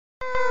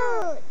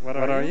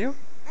What are you?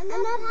 I'm a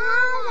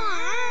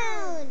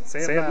powderhound.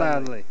 Say it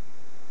loudly.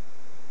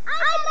 I'm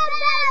a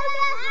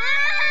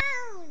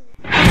powderhound.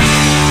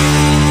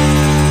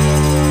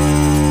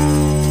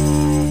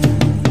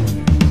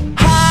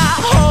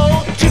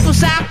 Hi-ho, triple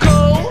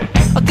psycho.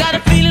 I got a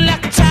feeling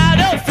like a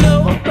tidal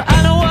flow, but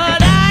I know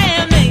what I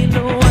am, ain't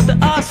no other.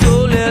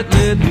 So let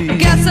me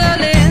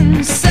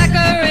gasoline,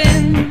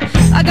 saccharine.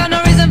 I got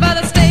no reason for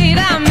the state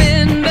I'm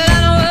in, but I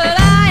know what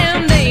I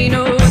am, they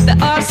know what they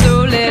are,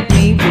 so let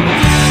me be.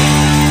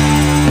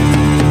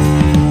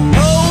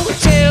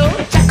 Hotel,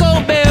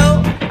 Taco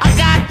Bell, I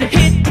got the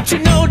hit that you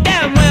know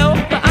damn well,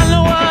 but I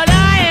know what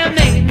I am,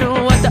 they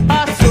know what they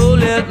are, so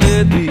let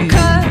me be.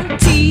 Cut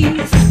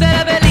teeth,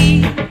 better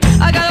believe,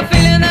 I got a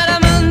feeling that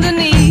I'm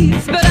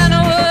underneath, but I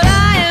know what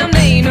I am,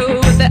 they know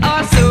what they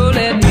are, so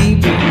let me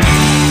be.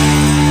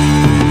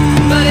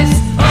 But it's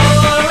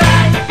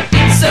alright,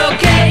 it's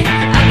okay.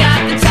 I got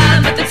the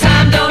time, but the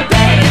time don't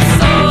pay.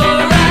 It's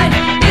alright,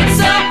 it's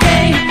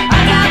okay. I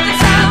got the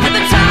time, but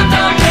the time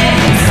don't pay.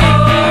 It's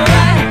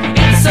alright,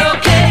 it's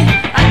okay.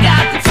 I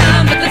got the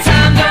time, but the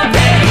time don't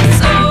pay.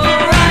 It's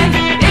alright,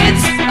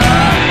 it's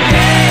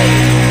okay.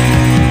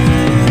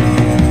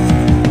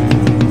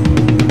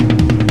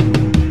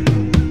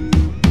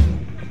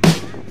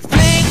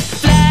 Flick,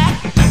 flack,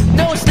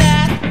 no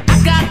snack. I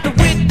got the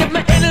wit that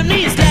my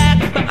enemies lack,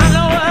 but I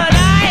know what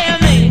I am,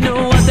 they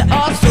know what they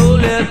are, so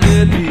let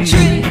me be.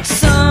 Trick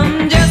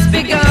some just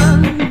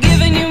begun,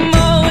 giving you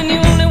more when you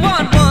only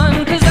want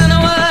one, cause I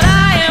know what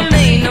I am,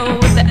 they know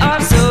what they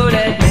are, so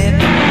let me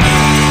be.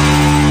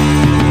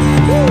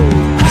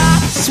 I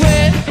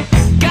swear,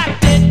 got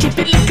that, keep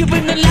it looking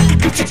when I like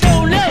it, cause you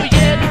don't know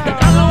yet, but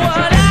I know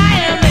what I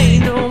am, they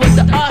know what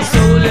they are,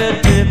 so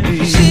let me be.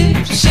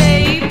 Ship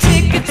shape,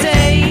 ticker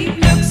tape,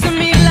 looks to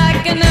me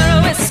like a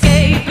narrow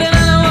escape, and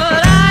I know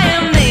what I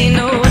am, they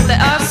know what they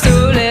are, so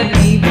let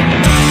me be.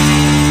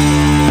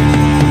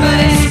 But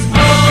it's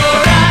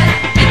alright,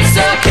 it's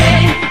okay.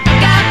 I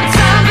got the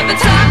time, but the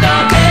time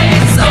don't pay.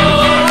 It's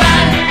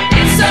alright,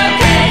 it's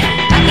okay.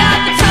 I got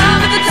the time,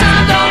 but the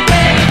time don't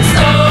pay. It's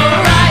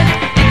alright,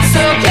 it's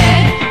okay.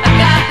 I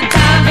got the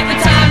time, but the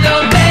time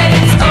don't pay.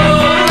 It's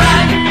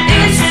alright,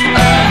 it's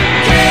okay.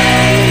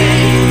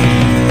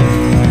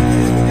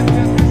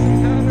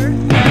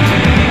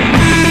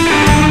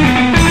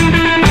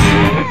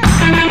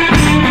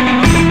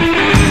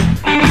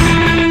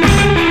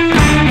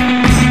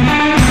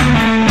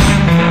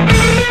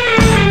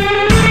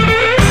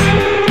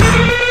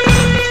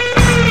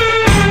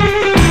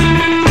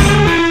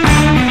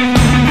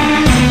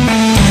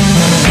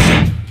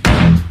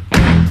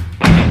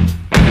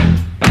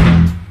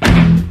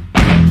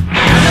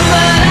 I know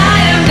what I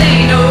am, they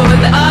know what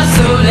they are,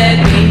 so let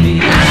me be.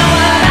 I know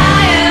what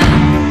I am.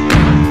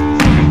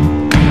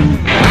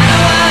 I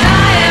know what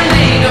I am,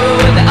 they know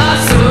what they are,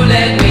 so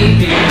let me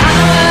be. I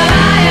know what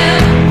I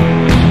am.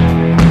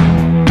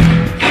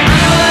 I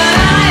know what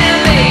I am,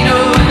 they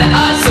know what they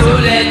are, so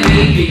let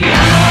me be. I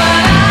know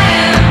what I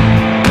am.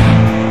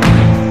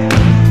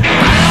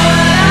 I know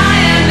what I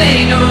am, they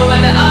know what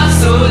they are,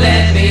 so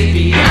let me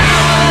be. I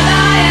know what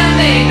I am,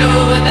 they know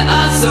what they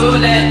are, so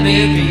let me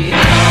be. I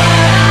know what